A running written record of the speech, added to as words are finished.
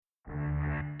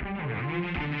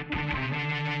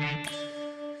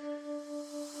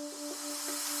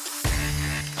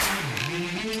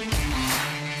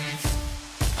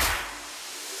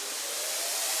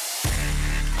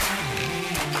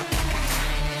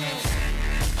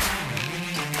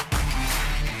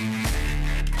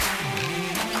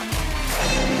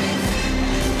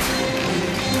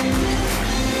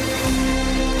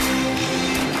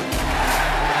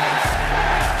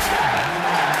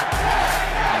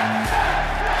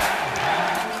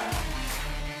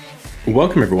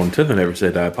Welcome, everyone, to the Never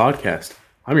Say Die podcast.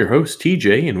 I'm your host,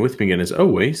 TJ, and with me again, as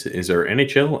always, is our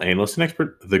NHL analyst and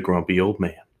expert, the Grumpy Old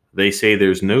Man. They say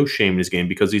there's no shame in his game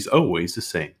because he's always the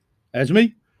same. That's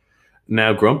me.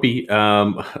 Now, Grumpy,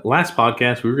 last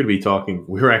podcast, we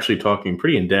were actually talking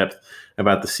pretty in depth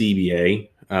about the CBA,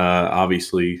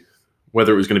 obviously,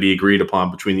 whether it was going to be agreed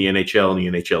upon between the NHL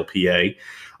and the NHLPA.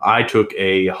 I took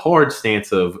a hard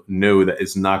stance of no, that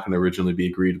is not going to originally be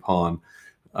agreed upon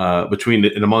between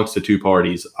and amongst the two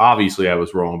parties. Obviously, I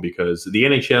was wrong because the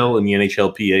NHL and the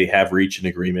NHLPA have reached an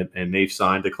agreement and they've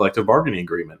signed a collective bargaining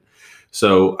agreement.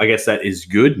 So I guess that is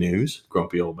good news,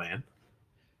 Grumpy Old Man.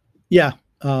 Yeah.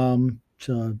 It's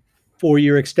a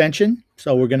 4-year extension.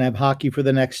 So we're going to have hockey for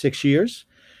the next 6 years.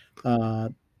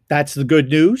 That's the good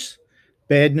news.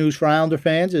 Bad news for Islander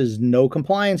fans is no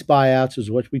compliance buyouts, is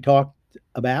what we talked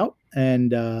about.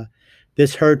 And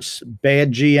this hurts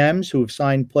bad GMs who have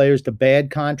signed players to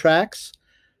bad contracts.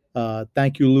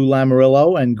 Thank you, Lou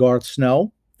Lamoriello and Garth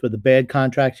Snow, for the bad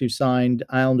contracts you signed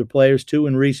Islander players to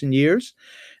in recent years.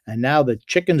 And now the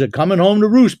chickens are coming home to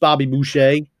roost, Bobby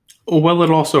Boucher. Well,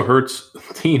 it also hurts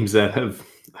teams that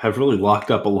have really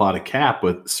locked up a lot of cap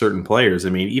with certain players. I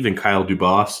mean, even Kyle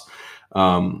Dubas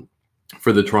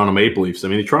for the Toronto Maple Leafs. I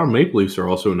mean, the Toronto Maple Leafs are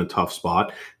also in a tough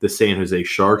spot. The San Jose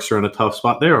Sharks are in a tough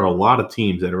spot. There are a lot of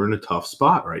teams that are in a tough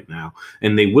spot right now,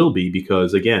 and they will be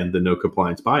because, again, the no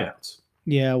compliance buyouts.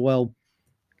 Yeah, well,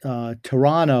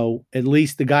 Toronto, at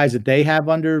least the guys that they have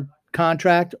under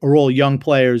contract are all young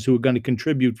players who are going to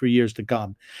contribute for years to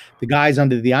come. The guys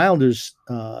under the Islanders,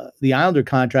 the Islander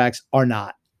contracts are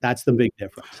not. That's the big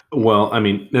difference. Well, I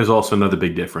mean, there's also another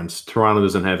big difference. Toronto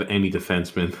doesn't have any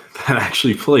defensemen that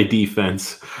actually play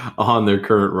defense on their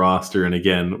current roster, and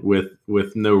again,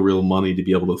 with no real money to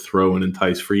be able to throw and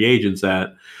entice free agents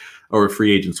at or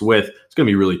free agents with, it's going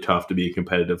to be really tough to be a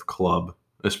competitive club,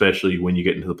 especially when you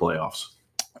get into the playoffs.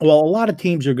 Well, a lot of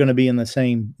teams are going to be in the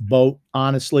same boat,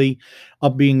 honestly,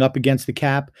 being up against the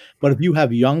cap. But if you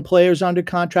have young players under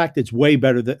contract, it's way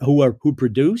better who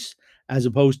produce as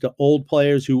opposed to old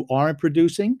players who aren't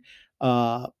producing.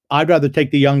 I'd rather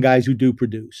take the young guys who do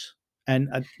produce, and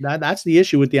that's the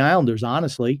issue with the Islanders.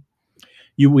 Honestly,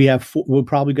 we're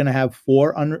probably going to have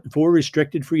four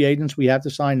restricted free agents we have to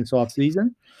sign this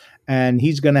offseason. And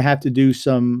he's going to have to do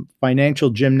some financial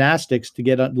gymnastics to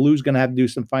get on. Lou's going to have to do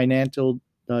some financial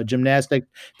gymnastics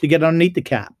to get underneath the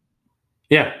cap.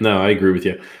 Yeah, no, I agree with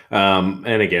you.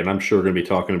 And again, I'm sure we're going to be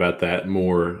talking about that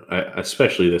more,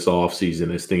 especially this off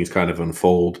season as things kind of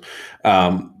unfold.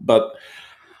 But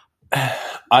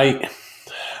I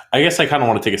guess I kind of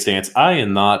want to take a stance. I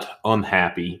am not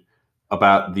unhappy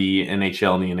about the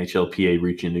NHL and the NHLPA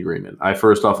reaching an agreement. I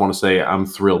first off want to say I'm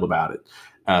thrilled about it.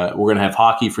 We're going to have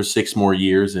hockey for 6 more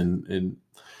years, and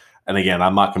again,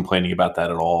 I'm not complaining about that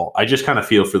at all. I just kind of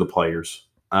feel for the players.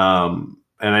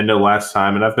 And I know last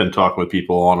time, and I've been talking with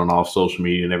people on and off social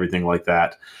media and everything like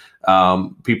that.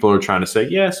 People are trying to say,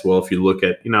 yes, well, if you look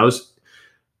at,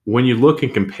 when you look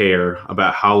and compare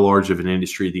about how large of an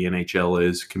industry the NHL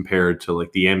is compared to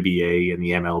like the NBA and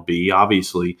the MLB,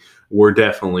 obviously, we're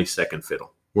definitely second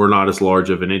fiddle. We're not as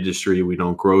large of an industry. We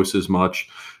don't gross as much.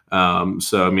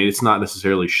 So, I mean, it's not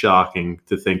necessarily shocking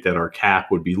to think that our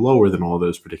cap would be lower than all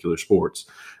those particular sports.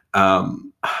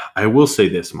 I will say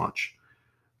this much.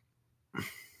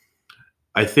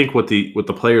 I think what the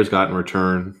players got in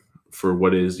return for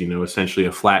what is, essentially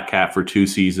a flat cap for 2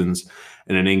 seasons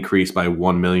and an increase by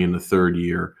 $1 million the third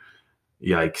year.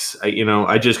 Yikes.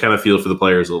 I just kind of feel for the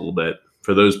players a little bit.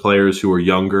 For those players who are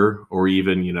younger or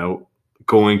even,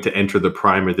 going to enter the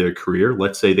prime of their career.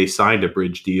 Let's say they signed a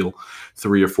bridge deal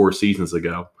 3 or 4 seasons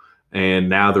ago, and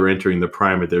now they're entering the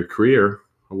prime of their career.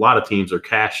 A lot of teams are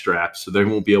cash strapped, so they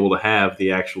won't be able to have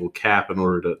the actual cap in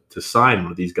order to sign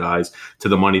one of these guys to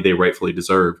the money they rightfully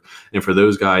deserve. And for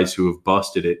those guys who have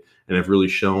busted it and have really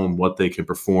shown what they can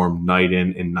perform night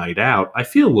in and night out, I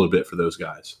feel a little bit for those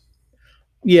guys.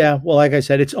 Yeah, well, like I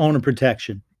said, it's owner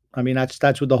protection. I mean,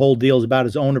 that's what the whole deal is about,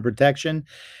 is owner protection.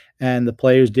 And the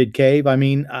players did cave. I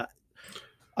mean,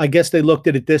 I guess they looked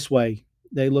at it this way.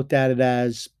 They looked at it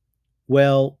as,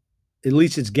 well, at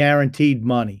least it's guaranteed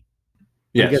money.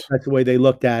 Yes. I guess that's the way they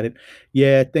looked at it.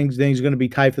 Yeah, things are going to be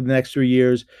tight for the next 3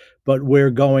 years, but we're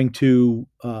going to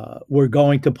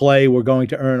play. We're going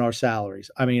to earn our salaries.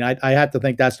 I mean, I have to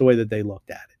think that's the way that they looked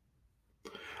at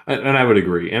it. And I would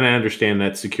agree. And I understand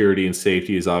that security and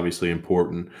safety is obviously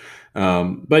important.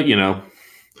 But,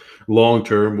 long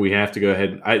term, we have to go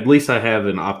ahead. At least I have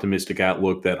an optimistic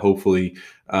outlook that hopefully,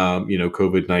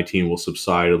 COVID-19 will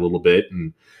subside a little bit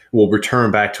and we'll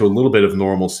return back to a little bit of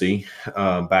normalcy,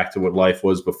 back to what life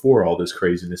was before all this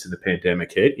craziness in the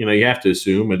pandemic hit. You have to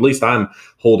assume, at least I'm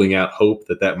holding out hope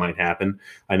that that might happen.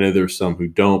 I know there's some who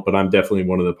don't, but I'm definitely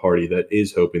one of the party that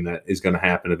is hoping that is going to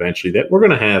happen eventually, that we're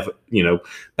going to have,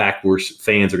 back where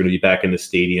fans are going to be back in the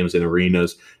stadiums and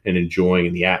arenas and enjoying,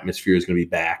 and the atmosphere is going to be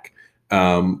back.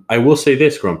 I will say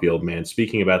this, grumpy old man.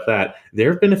 Speaking about that,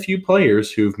 there have been a few players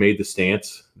who've made the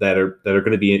stance that are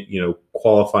going to be,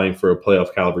 qualifying for a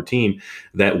playoff caliber team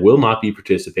that will not be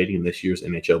participating in this year's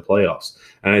NHL playoffs.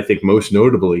 And I think most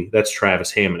notably, that's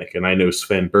Travis Hamonic. And I know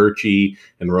Sven Berchi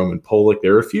and Roman Polak.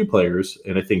 There are a few players,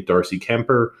 and I think Darcy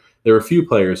Kemper. There are a few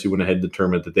players who went ahead and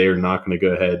determined that they are not going to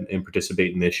go ahead and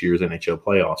participate in this year's NHL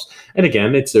playoffs. And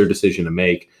again, it's their decision to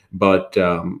make. But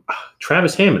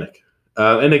Travis Hamonic.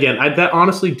 And again, that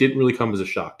honestly didn't really come as a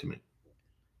shock to me.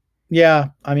 Yeah,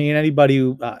 I mean, anybody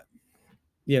who, I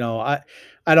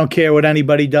don't care what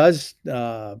anybody does.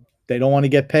 They don't want to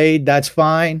get paid. That's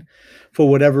fine, for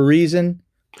whatever reason.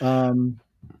 That's on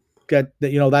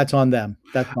them.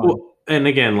 That's fine. Well, and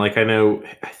again,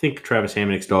 I think Travis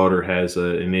Hamonic's daughter has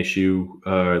an issue,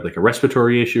 like a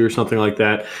respiratory issue or something like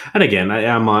that. And again,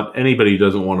 I'm not, anybody who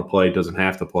doesn't want to play doesn't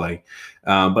have to play.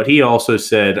 But he also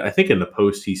said, I think in the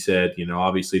post, he said,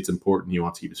 obviously it's important. He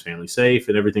wants to keep his family safe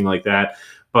and everything like that.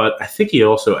 But I think he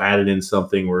also added in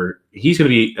something where he's going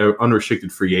to be an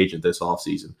unrestricted free agent this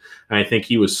offseason. And I think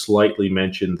he was slightly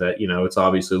mentioned that, it's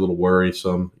obviously a little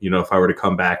worrisome, if I were to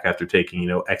come back after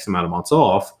taking, X amount of months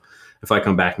off, if I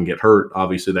come back and get hurt,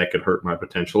 obviously that could hurt my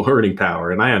potential earning power.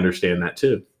 And I understand that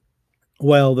too.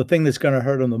 Well, the thing that's going to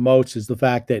hurt him the most is the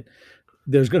fact that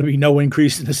there's going to be no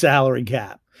increase in the salary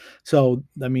cap. So,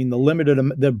 I mean,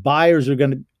 the buyers are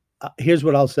going to, here's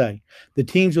what I'll say. The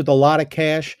teams with a lot of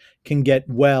cash can get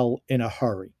well in a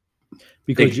hurry.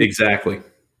 Because exactly.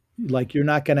 You're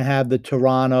not going to have the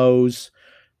Torontos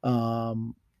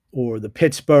or the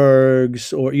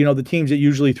Pittsburghs or, the teams that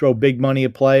usually throw big money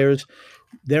at players.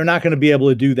 They're not going to be able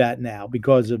to do that now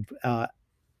because of,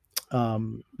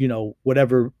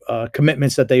 whatever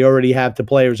commitments that they already have to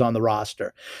players on the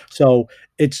roster. So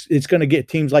it's going to get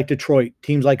teams like Detroit,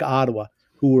 teams like Ottawa,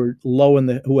 who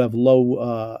have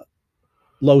low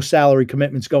salary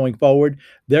commitments going forward.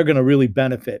 They're going to really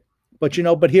benefit. But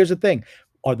here's the thing: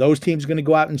 are those teams going to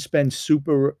go out and spend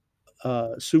super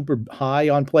high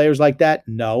on players like that?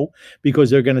 No, because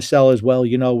they're going to sell as well.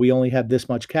 We only have this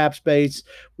much cap space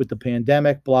with the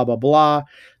pandemic, blah, blah, blah.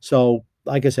 So,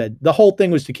 like I said, the whole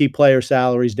thing was to keep player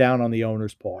salaries down on the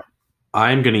owner's part.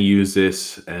 I'm going to use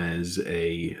this as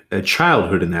a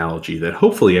childhood analogy that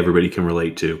hopefully everybody can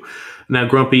relate to. Now,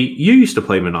 Grumpy, you used to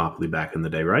play Monopoly back in the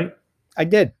day, right? I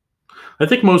did. I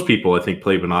think most people,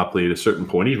 played Monopoly at a certain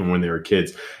point, even when they were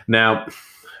kids. Now,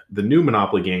 the new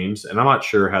Monopoly games, and I'm not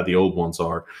sure how the old ones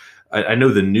are. I know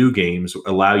the new games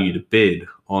allow you to bid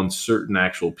on certain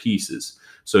actual pieces.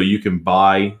 So you can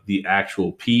buy the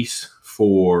actual piece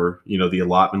for, the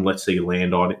allotment. Let's say you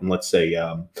land on it, and let's say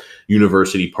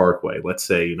University Parkway. Let's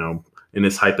say, in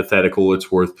this hypothetical,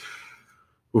 it's worth.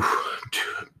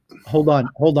 Hold on.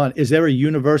 Is there a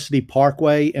University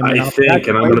Parkway? I think,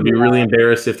 and I'm going to be really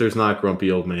embarrassed if there's not,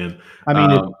 grumpy old man. I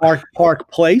mean,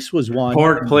 Park Place was one.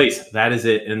 Park Place, that is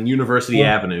it, and University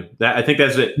Avenue. I think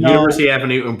that's it. No, University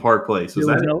Avenue and Park Place. Was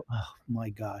that it? Oh my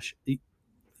gosh,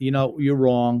 you're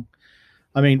wrong.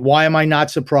 I mean, why am I not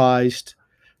surprised?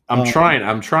 I'm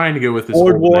trying to go with this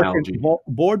analogy.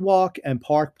 Boardwalk and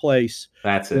Park Place.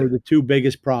 That's it. Are the two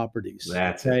biggest properties.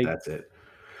 That's it.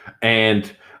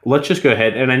 And let's just go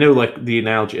ahead. And I know, the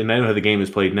analogy, and I know how the game is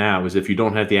played now, is if you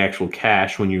don't have the actual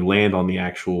cash when you land on the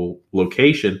actual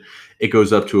location, it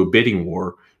goes up to a bidding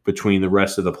war between the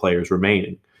rest of the players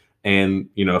remaining. And,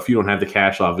 if you don't have the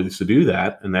cash, obviously, to do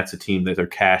that, and that's a team that are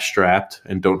cash strapped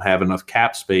and don't have enough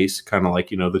cap space, kind of like,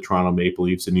 the Toronto Maple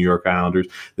Leafs, the New York Islanders,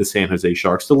 the San Jose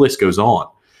Sharks, the list goes on.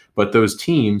 But those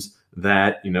teams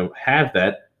that, have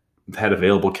that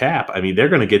available cap, I mean, they're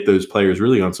going to get those players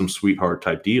really on some sweetheart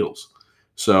type deals.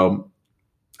 So,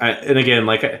 and again,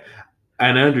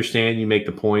 and I understand you make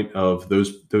the point of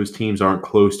those teams aren't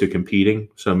close to competing,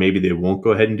 so maybe they won't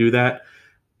go ahead and do that.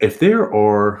 If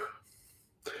there's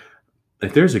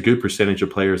a good percentage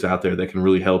of players out there that can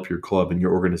really help your club and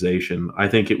your organization, I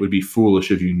think it would be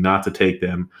foolish of you not to take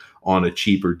them on a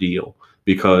cheaper deal.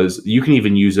 because you can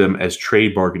even use them as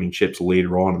trade bargaining chips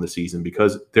later on in the season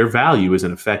because their value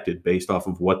isn't affected based off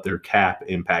of what their cap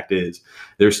impact is.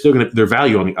 They're still going to their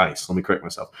value on the ice. Let me correct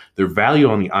myself. Their value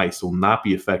on the ice will not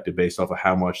be affected based off of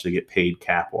how much they get paid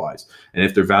cap wise. And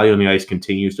if their value on the ice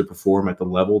continues to perform at the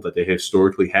level that they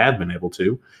historically have been able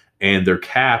to, and their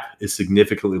cap is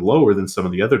significantly lower than some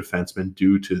of the other defensemen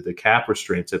due to the cap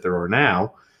restraints that there are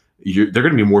now, they're going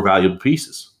to be more valuable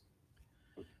pieces.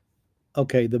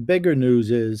 Okay, the bigger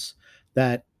news is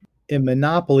that in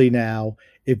Monopoly now,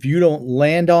 if you don't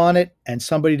land on it and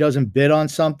somebody doesn't bid on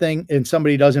something and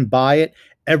somebody doesn't buy it,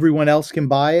 everyone else can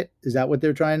buy it. Is that what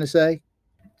they're trying to say?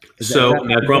 So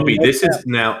now, Grumpy, this is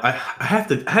now I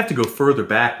have to go further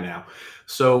back now.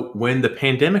 So when the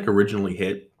pandemic originally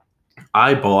hit,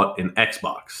 I bought an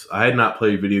Xbox. I had not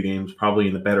played video games probably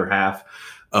in the better half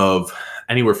of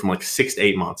anywhere from like 6 to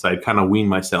 8 months. I had kind of weaned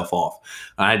myself off.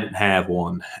 I didn't have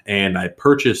one, and I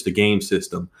purchased a game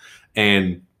system,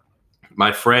 and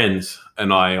my friends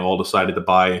and I all decided to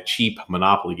buy a cheap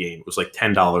Monopoly game. It was like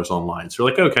 $10 online. So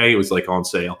we're like, okay, it was like on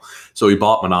sale. So we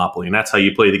bought Monopoly, and that's how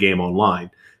you play the game online.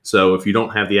 So if you don't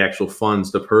have the actual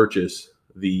funds to purchase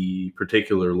the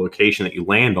particular location that you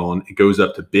land on, it goes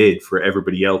up to bid for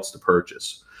everybody else to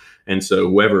purchase. And so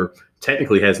whoever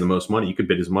technically has the most money, you could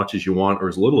bid as much as you want or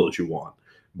as little as you want.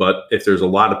 But if there's a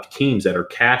lot of teams that are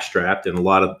cash strapped and a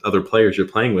lot of other players you're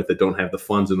playing with that don't have the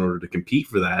funds in order to compete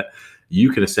for that,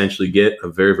 you can essentially get a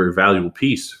very, very valuable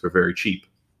piece for very cheap.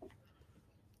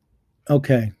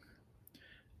 Okay.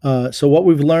 So what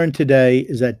we've learned today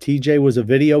is that TJ was a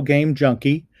video game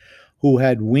junkie who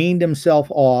had weaned himself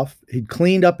off. He'd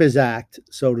cleaned up his act,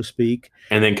 so to speak.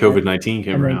 And then COVID-19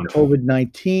 came around.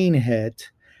 COVID-19 hit,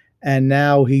 and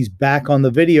now he's back on the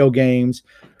video games,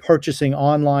 purchasing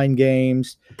online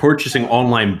games. Purchasing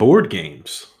online board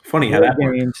games. Funny how that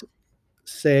works.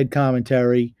 Sad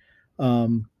commentary.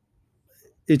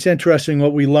 It's interesting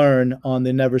what we learn on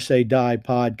the Never Say Die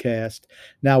podcast.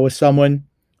 Now, with someone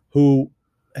who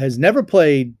has never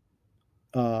played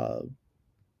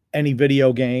any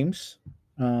video games,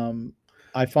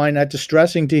 I find that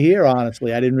distressing to hear,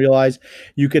 honestly. I didn't realize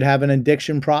you could have an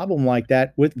addiction problem like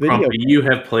that with video games. You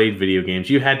have played video games.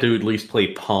 You had to at least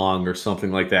play Pong or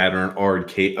something like that, or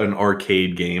an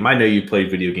arcade game. I know you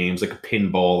played video games like a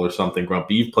pinball or something,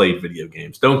 Grumpy. You've played video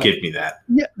games. Don't give me that.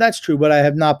 Yeah, that's true, but I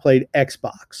have not played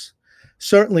Xbox.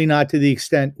 Certainly not to the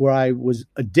extent where I was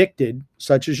addicted,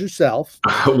 such as yourself.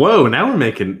 Whoa, now we're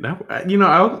making – I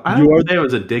don't think I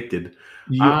was addicted.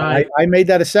 I made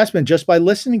that assessment just by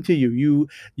listening to you.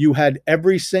 You had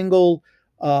every single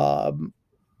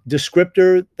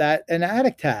descriptor that an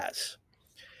addict has.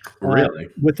 Really?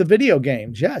 With the video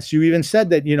games, yes. You even said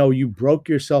that, you broke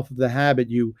yourself of the habit.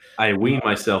 I weaned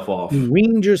myself off. You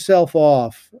weaned yourself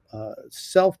off.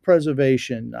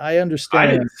 Self-preservation. I understand.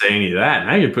 I didn't say any of that.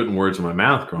 Now you're putting words in my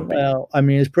mouth, Grumpy. Well, I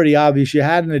mean, it's pretty obvious you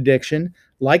had an addiction,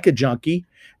 like a junkie,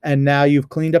 and now you've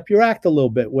cleaned up your act a little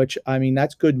bit, which, I mean,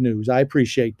 that's good news. I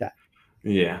appreciate that.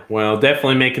 Yeah, well,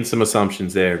 definitely making some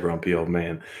assumptions there, Grumpy old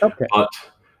man. Okay.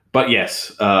 But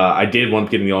yes, I did want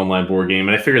to get in the online board game,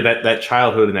 and I figured that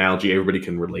childhood analogy everybody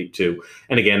can relate to.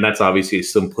 And again, that's obviously a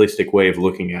simplistic way of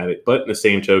looking at it. But in the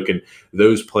same token,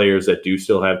 those players that do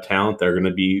still have talent, they're going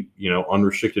to be,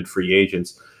 unrestricted free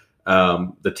agents.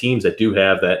 The teams that do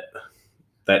have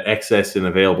that excess and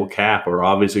available cap are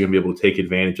obviously going to be able to take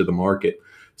advantage of the market.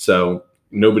 So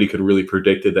nobody could really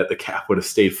predicted that the cap would have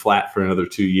stayed flat for another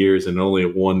 2 years and only a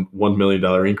 $1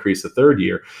 million increase the third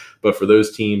year. But for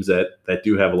those teams that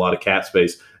do have a lot of cap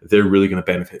space, they're really going to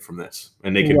benefit from this.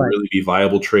 And they can really be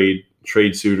viable trade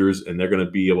suitors, and they're going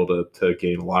to be able to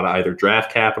gain a lot of either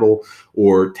draft capital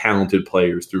or talented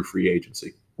players through free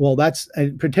agency. Well, that's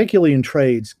particularly in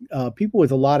trades. People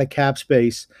with a lot of cap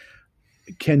space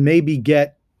can maybe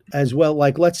get as well.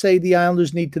 Like, let's say the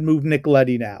Islanders need to move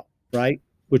Nicoletti now, right?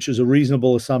 Which is a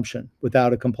reasonable assumption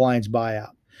without a compliance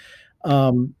buyout.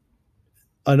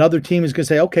 Another team is going to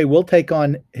say, okay, we'll take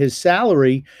on his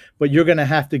salary, but you're going to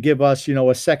have to give us,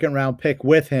 a second-round pick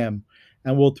with him,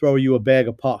 and we'll throw you a bag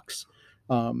of pucks.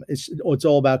 It's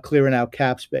all about clearing out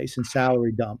cap space and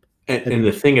salary dump. And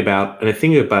the thing about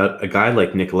a guy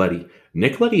like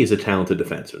Nicoletti is a talented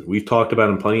defenseman. We've talked about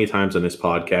him plenty of times on this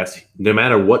podcast. No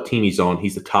matter what team he's on,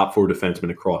 he's the top 4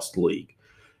 defenseman across the league.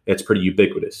 That's pretty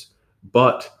ubiquitous.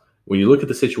 But when you look at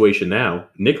the situation now,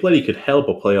 Nicoletti could help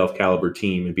a playoff caliber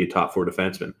team and be a top 4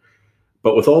 defenseman.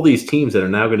 But with all these teams that are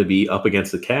now going to be up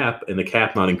against the cap and the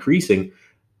cap not increasing,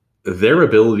 their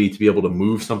ability to be able to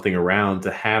move something around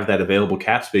to have that available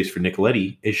cap space for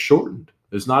Nicoletti is shortened.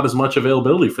 There's not as much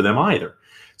availability for them either.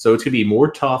 So it's going to be more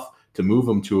tough to move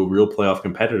them to a real playoff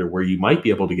competitor where you might be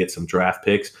able to get some draft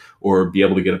picks or be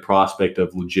able to get a prospect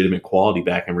of legitimate quality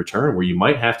back in return, where you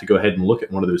might have to go ahead and look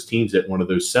at one of those teams, at one of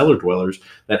those cellar dwellers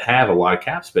that have a lot of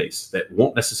cap space that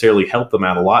won't necessarily help them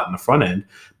out a lot in the front end,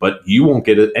 but you won't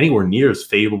get it anywhere near as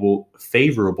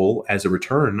favorable as a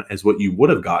return as what you would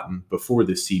have gotten before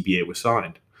this CBA was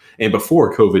signed and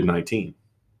before COVID-19.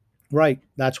 Right.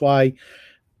 That's why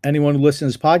anyone who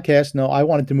listens to this podcast know I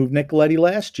wanted to move Nicoletti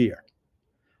last year.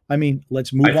 I mean,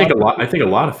 let's move on. I think a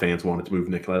lot of fans wanted to move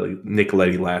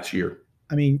Nicoletti last year.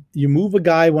 I mean, you move a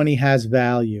guy when he has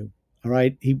value. All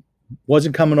right. He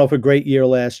wasn't coming off a great year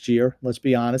last year, let's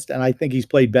be honest. And I think he's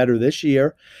played better this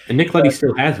year. And Nicoletti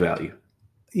still has value.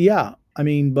 Yeah. I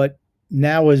mean, but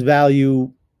now his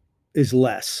value is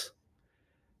less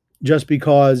just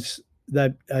because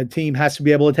that team has to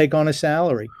be able to take on a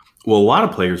salary. Well, a lot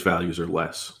of players' values are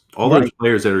less. All those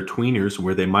players that are tweeners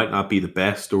where they might not be the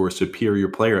best or a superior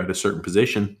player at a certain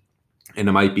position, and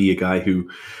it might be a guy who,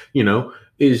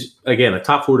 is, again, a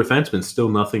top 4 defenseman, still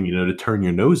nothing, to turn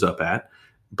your nose up at.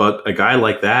 But a guy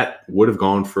like that would have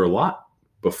gone for a lot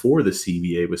before the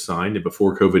CBA was signed and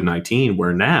before COVID-19,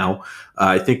 where now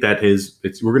I think that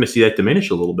we're going to see that diminish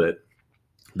a little bit,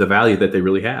 the value that they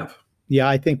really have. Yeah,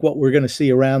 I think what we're going to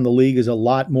see around the league is a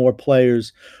lot more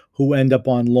players who end up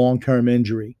on long-term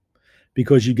injury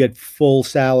because you get full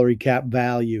salary cap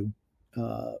value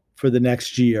for the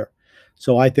next year.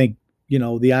 So I think,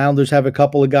 the Islanders have a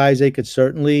couple of guys they could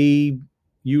certainly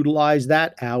utilize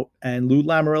that out, and Lou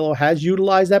Lamoriello has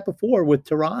utilized that before with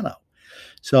Toronto.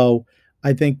 So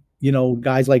I think,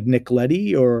 guys like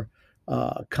Nicoletti or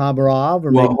Komarov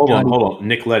or maybe hold on.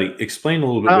 Nicoletti, explain a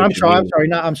little bit. I'm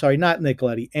sorry, not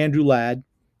Nicoletti. Andrew Ladd.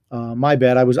 My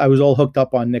bad. I was all hooked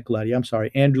up on Nicoletti. I'm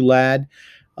sorry. Andrew Ladd,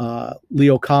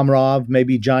 Leo Komarov,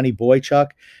 maybe Johnny Boychuk.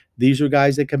 These are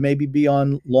guys that could maybe be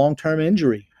on long-term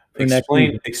injury.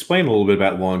 Explain a little bit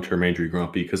about long-term injury,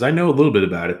 Grumpy, because I know a little bit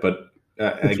about it, but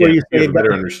again, to get a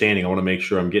better understanding, I want to make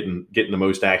sure I'm getting the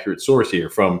most accurate source here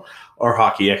from our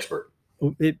hockey expert.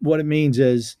 What it means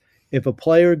is if a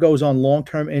player goes on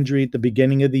long-term injury at the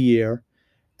beginning of the year,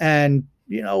 and,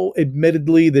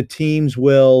 admittedly the teams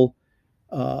will,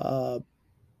 a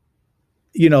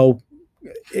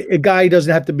guy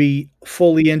doesn't have to be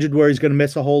fully injured where he's going to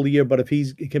miss a whole year, but if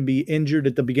he can be injured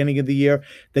at the beginning of the year,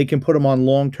 they can put him on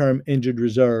long-term injured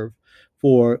reserve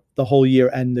for the whole year,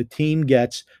 and the team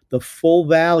gets the full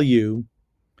value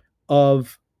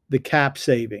of the cap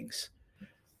savings.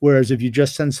 Whereas if you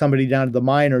just send somebody down to the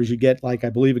minors, you get, I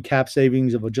believe, a cap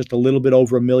savings of just a little bit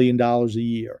over $1 million a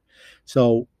year.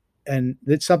 So, and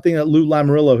it's something that Lou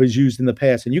Lamoriello has used in the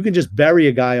past. And you can just bury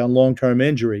a guy on long-term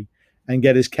injury and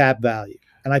get his cap value.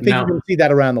 And I think you're going to see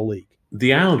that around the league.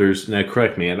 The Islanders, now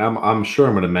correct me, and I'm sure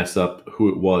I'm going to mess up who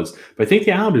it was, but I think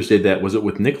the Islanders did that. Was it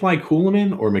with Nikolai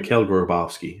Kulemin or Mikhail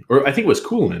Grabowski? Or I think it was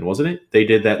Kulemin, wasn't it? They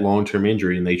did that long-term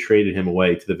injury and they traded him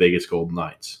away to the Vegas Golden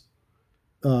Knights.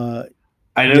 I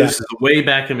know this is way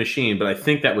back in the machine, but I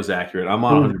think that was accurate. I'm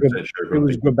not 100% sure. It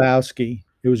was Grabowski.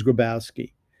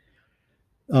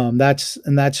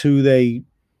 That's who they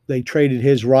traded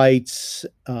his rights.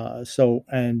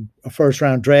 And a first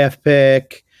round draft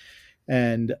pick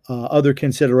and other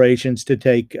considerations to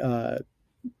take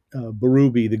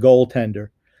Berube, the goaltender,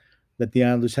 that the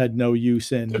Islanders had no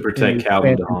use in to protect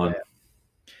Calvin DeHaan.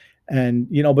 And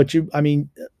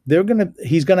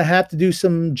he's gonna have to do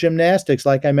some gymnastics,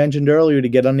 like I mentioned earlier, to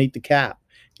get underneath the cap.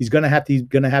 He's gonna have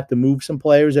to move some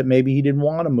players that maybe he didn't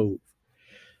want to move.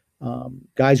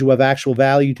 Guys who have actual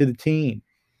value to the team.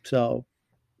 So,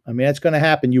 that's going to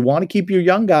happen. You want to keep your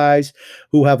young guys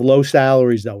who have low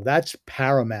salaries, though. That's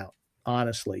paramount,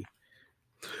 honestly.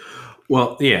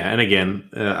 Well, yeah, and again,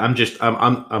 I'm it's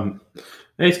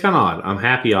kind of odd. I'm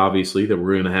happy, obviously, that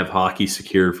we're going to have hockey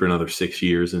secured for another 6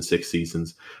 years and 6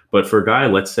 seasons. But for a guy,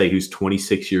 let's say, who's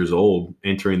 26 years old,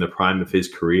 entering the prime of his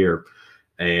career,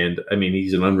 and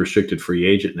he's an unrestricted free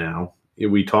agent now.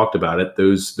 We talked about it.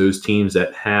 Those teams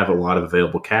that have a lot of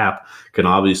available cap can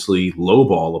obviously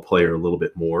lowball a player a little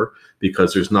bit more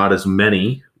because there's not as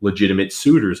many legitimate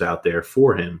suitors out there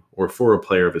for him or for a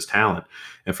player of his talent.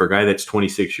 And for a guy that's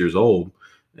 26 years old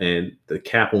and the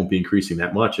cap won't be increasing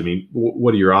that much,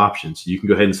 what are your options? You can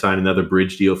go ahead and sign another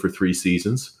bridge deal for 3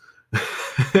 seasons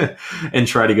and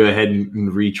try to go ahead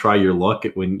and retry your luck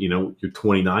when you're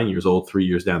 29 years old, 3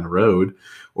 years down the road.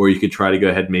 Or you could try to go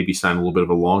ahead and maybe sign a little bit of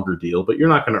a longer deal, but you're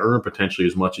not going to earn potentially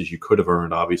as much as you could have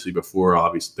earned, obviously, before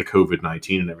the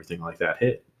COVID-19 and everything like that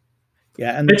hit.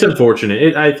 Yeah, and it's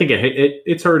unfortunate. I think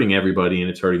it's hurting everybody, and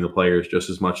it's hurting the players just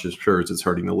as much as it's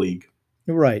hurting the league.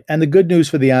 Right, and the good news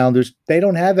for the Islanders, they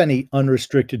don't have any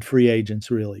unrestricted free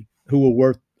agents really who are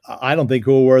worth I don't think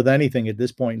who are worth anything at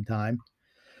this point in time.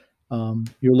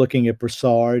 You're looking at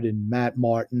Broussard and Matt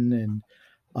Martin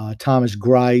and Thomas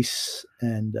Grice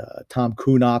and Tom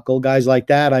Kuhnackel, guys like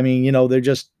that. I mean,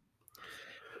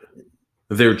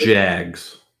 They're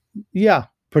Jags. yeah,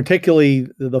 particularly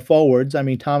the forwards. I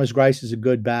mean, Thomas Grice is a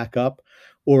good backup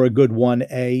or a good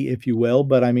 1A, if you will.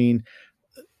 But I mean,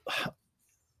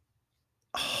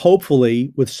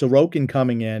 hopefully with Sorokin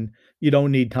coming in, you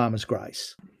don't need Thomas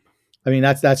Grice. I mean,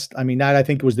 that I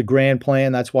think was the grand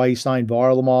plan. That's why he signed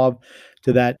Varlamov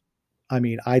to that. I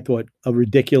mean, I thought a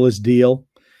ridiculous deal,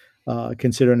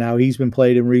 considering how he's been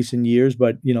played in recent years.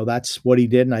 But that's what he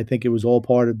did, and I think it was all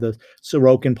part of the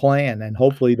Sorokin plan. And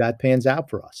hopefully that pans out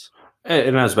for us.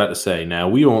 And I was about to say, now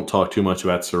we won't talk too much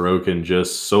about Sorokin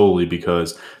just solely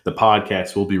because the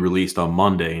podcast will be released on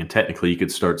Monday, and technically you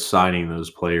could start signing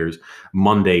those players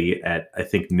Monday at, I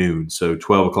think, noon, so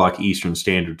 12 o'clock Eastern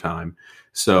Standard Time.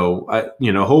 So,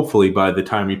 hopefully by the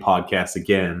time we podcast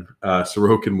again,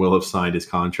 Sorokin will have signed his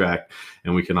contract,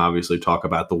 and we can obviously talk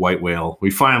about the white whale. We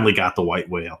finally got the white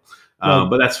whale.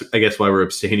 But that's, I guess, why we're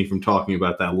abstaining from talking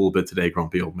about that a little bit today,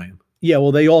 Grumpy Old Man. Yeah,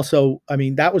 well, they also, I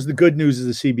mean, that was the good news of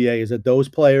the CBA is that those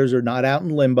players are not out in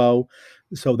limbo,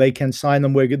 so they can sign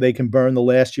them where they can burn the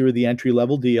last year of the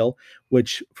entry-level deal,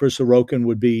 which for Sorokin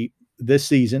would be this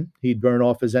season. He'd burn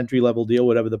off his entry-level deal,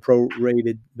 whatever the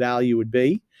prorated value would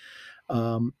be,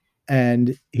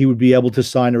 and he would be able to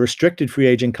sign a restricted free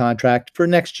agent contract for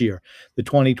next year, the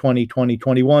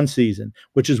 2020-2021 season,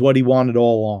 which is what he wanted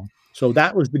all along. So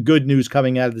that was the good news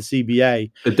coming out of the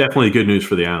CBA. Definitely good news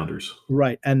for the Islanders.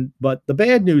 Right. But the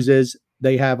bad news is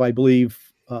they have, I believe,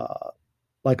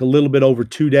 like a little bit over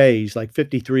 2 days, like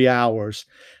 53 hours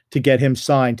to get him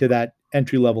signed to that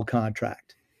entry-level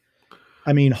contract.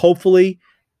 I mean, hopefully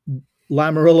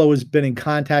Lamoriello has been in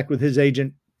contact with his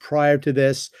agent prior to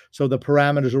this, so the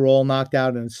parameters are all knocked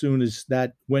out, and as soon as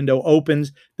that window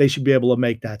opens, they should be able to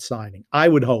make that signing. I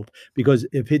would hope, because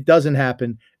if it doesn't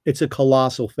happen, it's a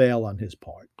colossal fail on his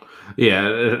part. Yeah,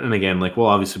 and again, we'll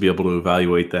obviously be able to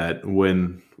evaluate that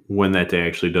when that day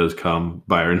actually does come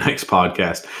by our next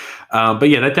podcast. But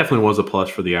yeah, that definitely was a plus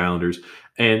for the Islanders.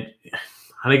 And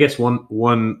I guess one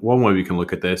way we can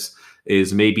look at this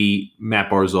is maybe Matt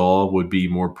Barzal would be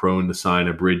more prone to sign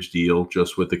a bridge deal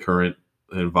just with the current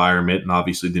environment and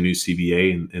obviously the new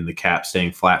CBA and the cap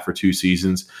staying flat for 2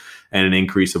 seasons and an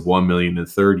increase of $1 million in the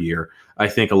third year. I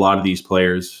think a lot of these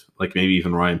players, like maybe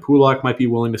even Ryan Pulock, might be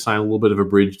willing to sign a little bit of a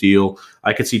bridge deal.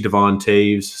 I could see Devon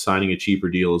Taves signing a cheaper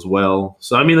deal as well.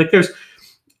 So, I mean,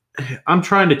 I'm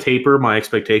trying to taper my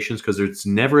expectations because it's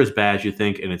never as bad as you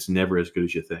think and it's never as good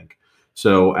as you think.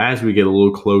 So as we get a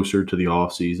little closer to the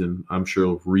offseason, I'm sure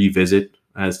we'll revisit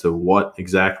as to what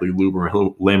exactly Lou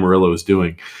Lamoriello is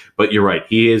doing. But you're right.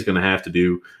 He is going to have to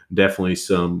do definitely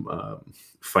some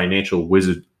financial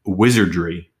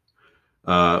wizardry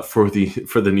for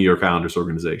the New York Islanders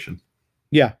organization.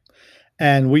 Yeah.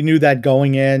 And we knew that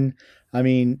going in. I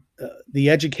mean, the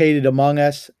educated among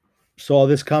us saw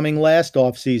this coming last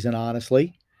offseason,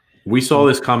 honestly. We saw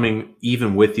this coming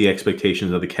even with the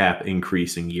expectations of the cap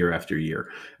increasing year after year.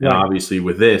 And obviously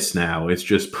with this now, it's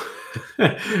just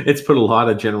it's put a lot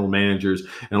of general managers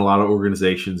and a lot of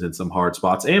organizations in some hard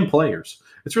spots and players.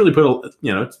 It's really put,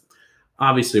 it's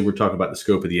obviously we're talking about the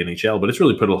scope of the NHL, but it's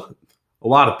really put a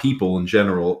lot of people in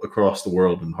general across the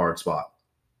world in a hard spot.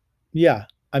 Yeah.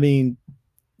 I mean,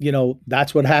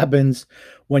 that's what happens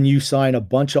when you sign a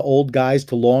bunch of old guys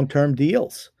to long-term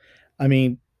deals. I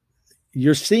mean,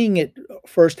 you're seeing it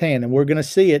firsthand, and we're going to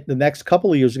see it. The next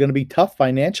couple of years are going to be tough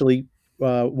financially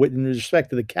with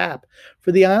respect to the cap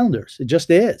for the Islanders. It just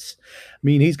is. I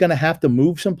mean, he's going to have to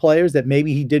move some players that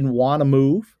maybe he didn't want to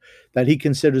move, that he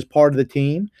considers part of the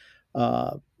team.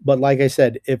 But like I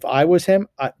said, if I was him,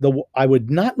 I would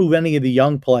not move any of the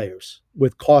young players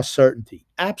with cost certainty.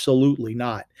 Absolutely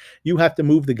not. You have to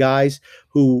move the guys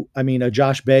who, I mean, a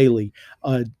Josh Bailey,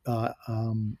 a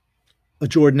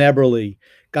Jordan Eberle,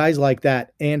 guys like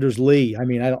that, Anders Lee. I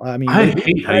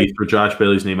hate how you throw Josh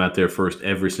Bailey's name out there first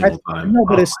every single time. No,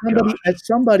 but as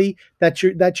somebody that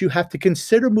you have to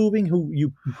consider moving, who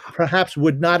you perhaps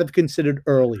would not have considered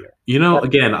earlier.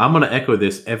 Again, I'm going to echo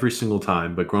this every single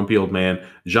time, but Grumpy Old Man,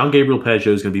 Jean-Gabriel Pageau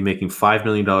is going to be making $5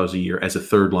 million a year as a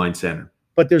third line center.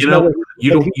 But there's you don't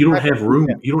have room.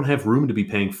 You don't have room to be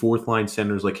paying fourth line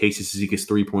centers like Casey Cizikas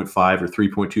 $3.5 or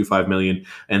 $3.25 million,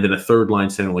 and then a third line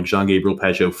center like Jean-Gabriel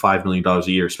Pageau $5 million a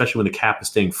year, especially when the cap is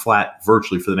staying flat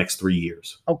virtually for the next 3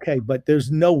 years. Okay, but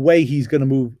there's no way he's going to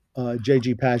move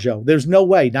JG Pajot. There's no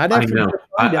way. Not I after they know.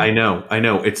 signed him. I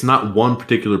know. It's not one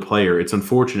particular player. It's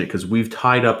unfortunate because we've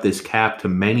tied up this cap to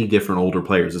many different older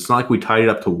players. It's not like we tied it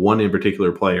up to one in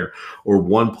particular player or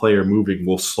one player moving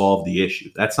will solve the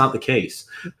issue. That's not the case.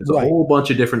 There's a Right. whole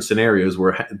bunch of different scenarios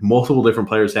where multiple different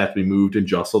players have to be moved and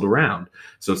jostled around.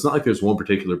 So it's not like there's one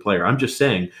particular player. I'm just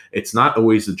saying it's not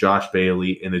always the Josh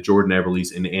Bailey and the Jordan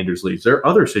Everleys and the Anders Lees. There are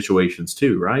other situations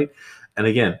too, right? And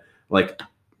again, like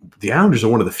the Islanders are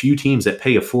one of the few teams that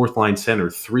pay a fourth line center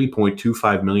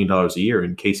 $3.25 million a year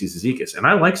in Casey Cizikas. And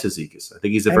I like Cizikas. I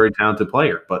think he's a very talented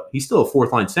player, but he's still a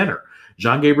fourth line center.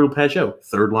 Jean-Gabriel Pageau,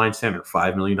 third line center,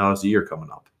 $5 million a year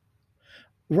coming up.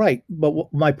 Right.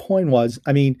 But my point was,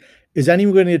 I mean, is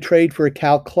anyone going to trade for a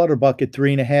Cal Clutterbuck at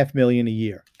 $3.5 million a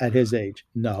year at his age?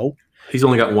 No. He's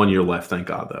only got 1 year left, thank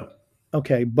God, though.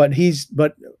 Okay, but he's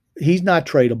not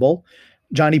tradable.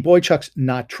 Johnny Boychuk's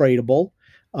not tradable.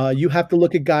 You have to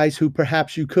look at guys who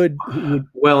perhaps you could.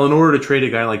 Well, in order to trade a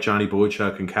guy like Johnny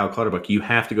Boychuk and Cal Clutterbuck, you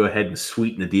have to go ahead and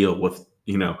sweeten the deal with,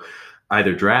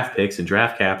 either draft picks and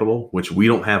draft capital, which we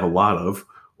don't have a lot of,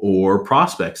 or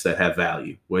prospects that have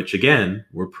value, which again,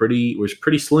 we're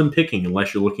pretty slim picking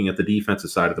unless you're looking at the defensive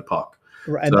side of the puck.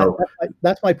 And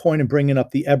that's my point in bringing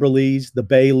up the Eberleys, the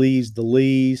Baileys, the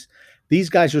Lees. These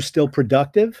guys are still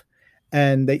productive,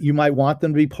 and that you might want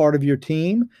them to be part of your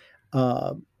team.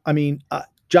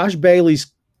 Josh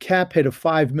Bailey's cap hit of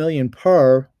 $5 million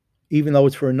per, even though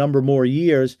it's for a number more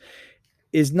years,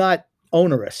 is not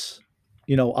onerous,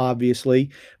 obviously,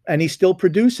 and he's still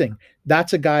producing.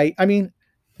 That's a guy. I mean,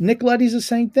 Nick Leddy's the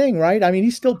same thing, right? I mean,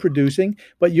 he's still producing,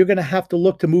 but you're going to have to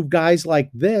look to move guys like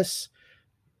this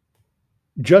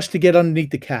just to get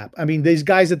underneath the cap. I mean, these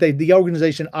guys that the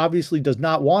organization obviously does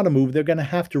not want to move, they're going to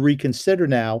have to reconsider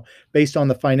now based on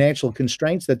the financial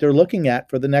constraints that they're looking at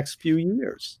for the next few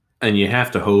years. And you have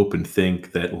to hope and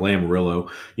think that Lamoriello,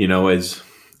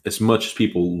 as much as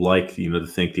people like, to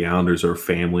think the Islanders are a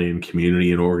family and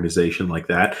community and organization like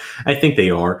that, I think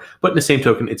they are. But in the same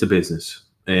token, it's a business.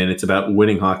 And it's about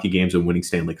winning hockey games and winning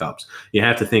Stanley Cups. You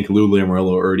have to think Lou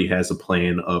Lamoriello already has a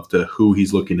plan of who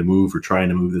he's looking to move or trying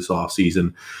to move this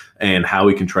offseason and how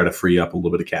he can try to free up a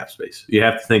little bit of cap space. You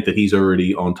have to think that he's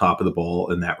already on top of the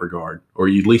ball in that regard, or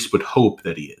you at least would hope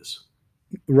that he is.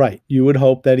 Right. You would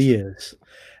hope that he is.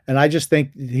 And I just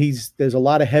think there's a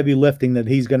lot of heavy lifting that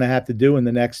he's going to have to do in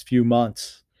the next few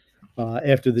months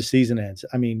after the season ends.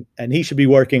 I mean, and he should be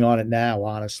working on it now,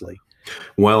 honestly.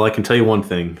 Well, I can tell you one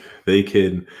thing: they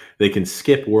can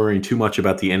skip worrying too much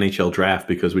about the NHL draft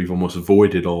because we've almost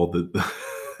avoided all the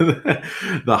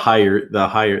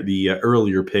the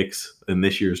earlier picks in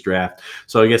this year's draft.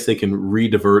 So I guess they can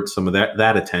redivert some of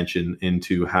that attention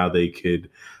into how they could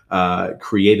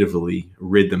creatively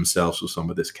rid themselves of some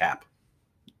of this cap.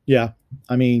 Yeah,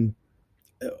 I mean,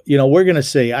 we're going to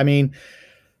see. I mean,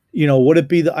 would it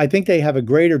be I think they have a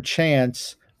greater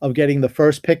chance of getting the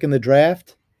first pick in the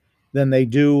draft than they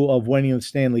do of winning the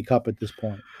Stanley Cup at this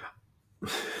point.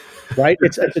 Right?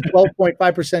 It's a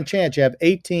 12.5% chance. You have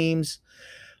 8 teams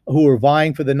who are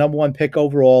vying for the number 1 pick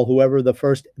overall, whoever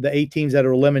the 8 teams that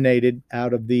are eliminated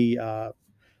out of the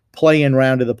play-in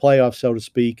round of the playoffs, so to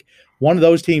speak. One of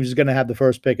those teams is going to have the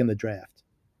first pick in the draft.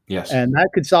 Yes. And that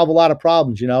could solve a lot of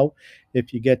problems,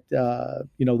 if you get, the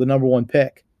number 1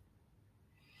 pick.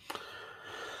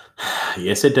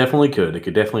 Yes, it definitely could. It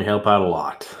could definitely help out a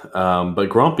lot. But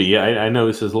Grumpy, I know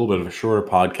this is a little bit of a shorter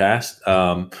podcast,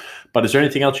 but is there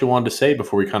anything else you wanted to say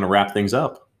before we kind of wrap things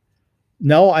up?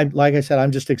 No, like I said,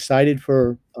 I'm just excited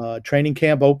for training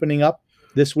camp opening up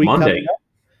this week. Monday.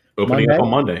 Opening up on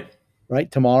Monday.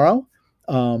 Right, tomorrow.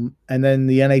 And then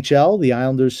the NHL, the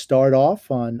Islanders start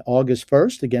off on August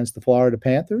 1st against the Florida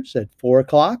Panthers at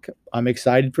 4:00. I'm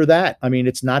excited for that. I mean,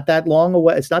 it's not that long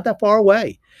away. It's not that far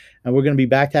away. And we're going to be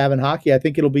back to having hockey. I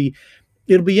think it'll be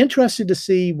interesting to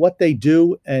see what they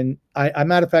do. And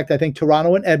matter of fact, I think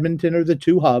Toronto and Edmonton are the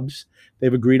 2 hubs.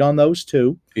 They've agreed on those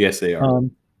 2. Yes, they are.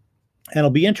 And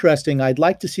it'll be interesting. I'd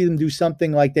like to see them do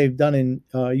something like they've done in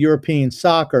European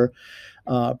soccer,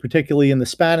 particularly in the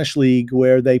Spanish league,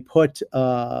 where they put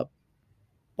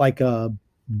like a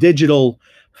digital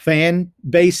fan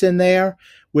base in there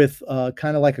with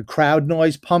kind of like a crowd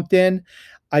noise pumped in.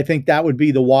 I think that would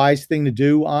be the wise thing to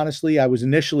do, honestly. I was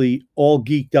initially all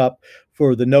geeked up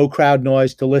for the no crowd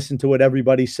noise to listen to what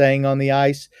everybody's saying on the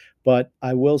ice. But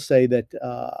I will say that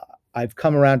I've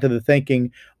come around to the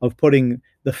thinking of putting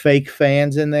the fake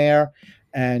fans in there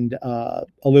and a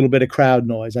little bit of crowd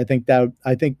noise. I think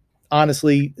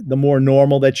honestly, the more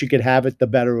normal that you could have it, the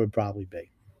better it would probably be.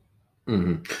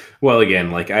 Mm-hmm. Well,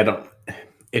 again,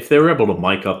 if they were able to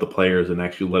mic up the players and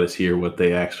actually let us hear what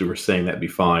they actually were saying, that'd be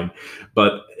fine.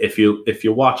 But if you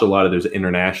watch a lot of those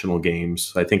international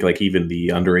games, I think like even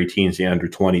the under 18s, the under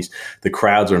 20s, the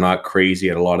crowds are not crazy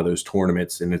at a lot of those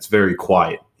tournaments, and it's very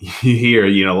quiet. You hear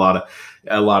a lot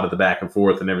of the back and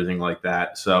forth and everything like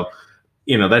that. So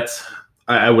that's.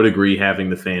 I would agree having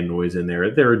the fan noise in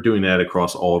there. They're doing that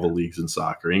across all the leagues in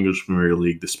soccer, English Premier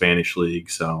League, the Spanish League.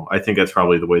 So I think that's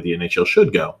probably the way the NHL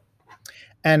should go.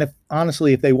 And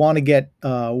if they want to get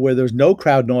where there's no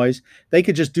crowd noise, they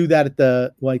could just do that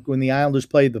at like when the Islanders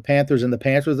played the Panthers, and the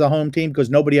Panthers are the home team, because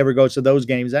nobody ever goes to those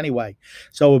games anyway.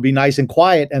 So it would be nice and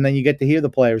quiet, and then you get to hear the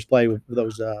players play with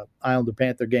those Islander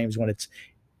Panther games when it's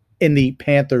in the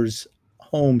Panthers'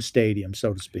 home stadium,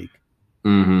 so to speak.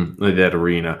 Like that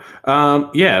arena.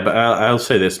 Yeah, but I'll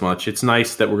say this much: it's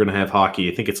nice that we're going to have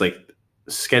hockey. I think it's like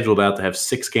scheduled out to have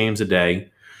 6 games a day.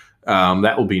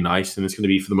 That will be nice, and it's going to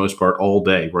be for the most part all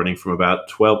day, running from about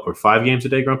 12 or 5 games a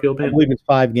day. Grumpy old I man. believe it's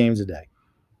 5 games a day.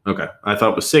 Okay, I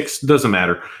thought it was 6. Doesn't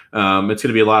matter. It's going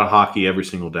to be a lot of hockey every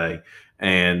single day,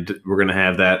 and we're going to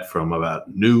have that from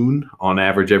about noon on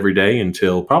average every day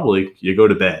until probably you go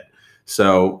to bed.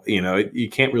 So you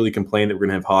can't really complain that we're going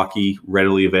to have hockey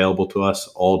readily available to us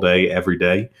all day, every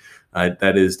day.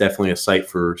 That is definitely a sight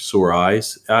for sore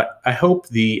eyes. I hope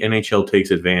the NHL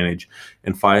takes advantage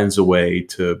and finds a way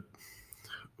to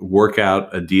work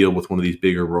out a deal with one of these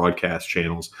bigger broadcast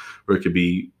channels where it could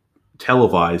be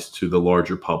televised to the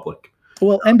larger public.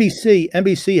 Well,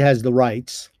 NBC has the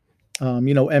rights,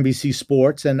 NBC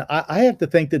Sports, and I have to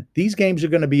think that these games are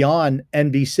going to be on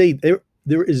NBC.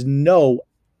 There is no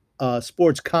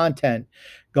sports content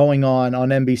going on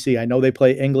NBC. I know they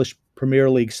play English Premier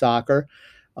League soccer,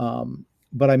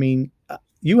 but I mean,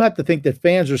 you have to think that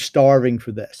fans are starving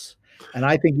for this. And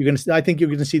I think you're going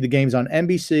to see the games on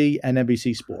NBC and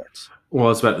NBC Sports. Well, I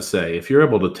was about to say, if you're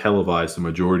able to televise the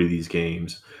majority of these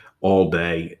games all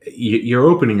day, you're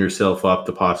opening yourself up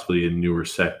to possibly a newer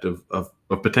sect of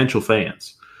potential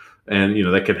fans. And,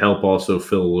 that could help also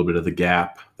fill a little bit of the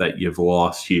gap that you've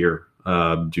lost here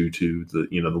due to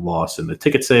the loss in the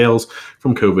ticket sales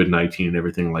from COVID-19 and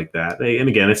everything like that. And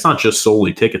again, it's not just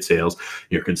solely ticket sales,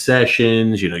 your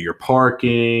concessions, your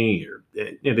parking,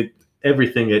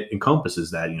 everything that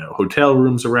encompasses that, hotel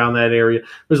rooms around that area.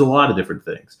 There's a lot of different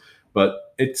things,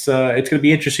 but it's going to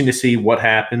be interesting to see what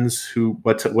happens,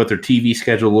 what their TV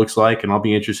schedule looks like, and I'll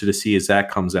be interested to see as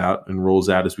that comes out and rolls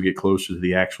out as we get closer to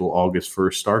the actual August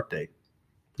 1st start date.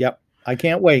 Yep, I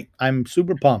can't wait. I'm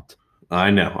super pumped. I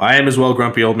know. I am as well,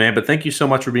 grumpy old man, but thank you so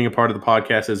much for being a part of the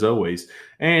podcast as always.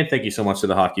 And thank you so much to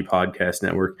the Hockey Podcast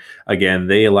Network. Again,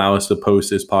 they allow us to post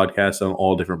this podcast on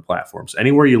all different platforms.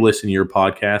 Anywhere you listen to your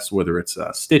podcast, whether it's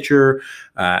Stitcher,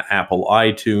 Apple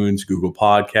iTunes, Google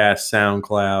Podcasts,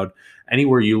 SoundCloud,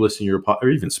 anywhere you listen to your or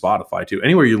even Spotify too,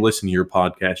 anywhere you listen to your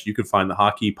podcast, you can find the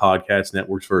Hockey Podcast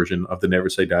Network's version of the Never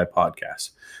Say Die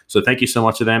podcast. So thank you so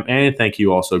much to them. And thank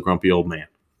you also, grumpy old man.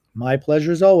 My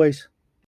pleasure as always.